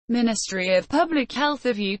Ministry of Public Health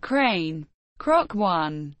of Ukraine. Krok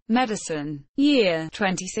 1. Medicine. Year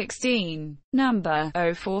 2016. Number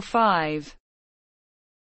 045.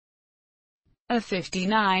 A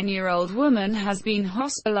 59-year-old woman has been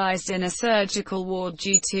hospitalized in a surgical ward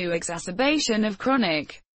due to exacerbation of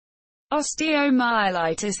chronic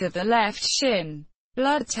osteomyelitis of the left shin.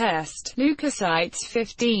 Blood test. Leukocytes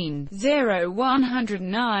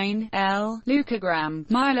 15,0,109 L. Leukogram.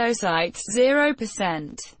 Myelocytes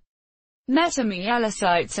 0%.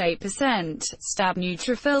 Metamyelocytes 8%, stab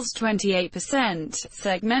neutrophils 28%,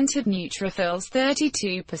 segmented neutrophils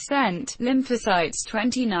 32%, lymphocytes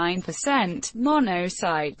 29%,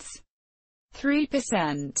 monocytes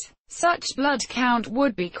 3%. Such blood count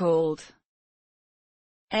would be called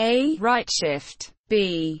A. Right shift,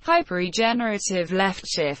 B. Hyperregenerative left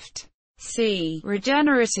shift, C.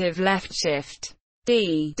 Regenerative left shift,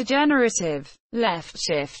 D. Degenerative left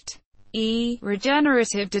shift, E.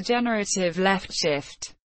 Regenerative-degenerative left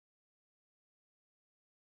shift.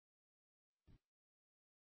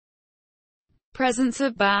 Presence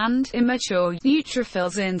of banned, immature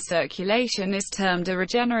neutrophils in circulation is termed a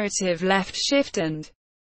regenerative left shift and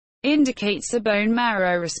indicates a bone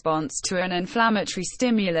marrow response to an inflammatory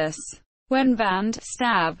stimulus. When banned,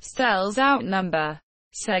 stab cells outnumber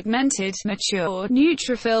segmented, mature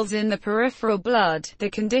neutrophils in the peripheral blood, the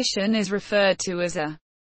condition is referred to as a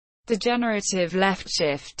degenerative left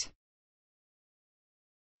shift.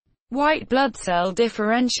 White blood cell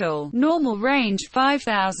differential, normal range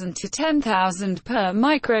 5,000 to 10,000 per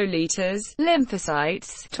microliters,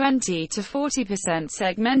 lymphocytes 20 to 40%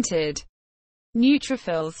 segmented,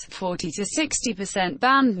 neutrophils 40 to 60%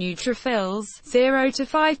 banned neutrophils, 0 to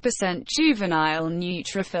 5% juvenile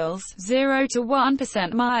neutrophils, 0 to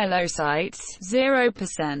 1% myelocytes,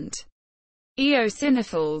 0%.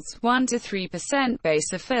 Eosinophils, 1 to 3%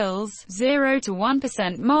 basophils, 0 to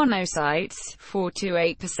 1% monocytes, 4 to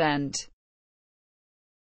 8%.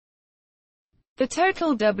 The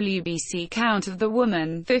total WBC count of the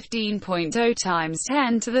woman, 15.0 times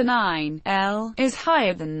 10 to the 9 L, is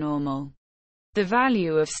higher than normal. The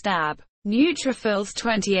value of stab neutrophils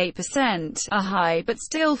 28% are high but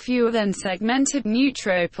still fewer than segmented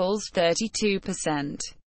neutrophils 32%.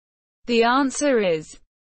 The answer is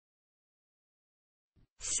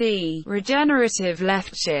C. Regenerative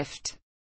left shift.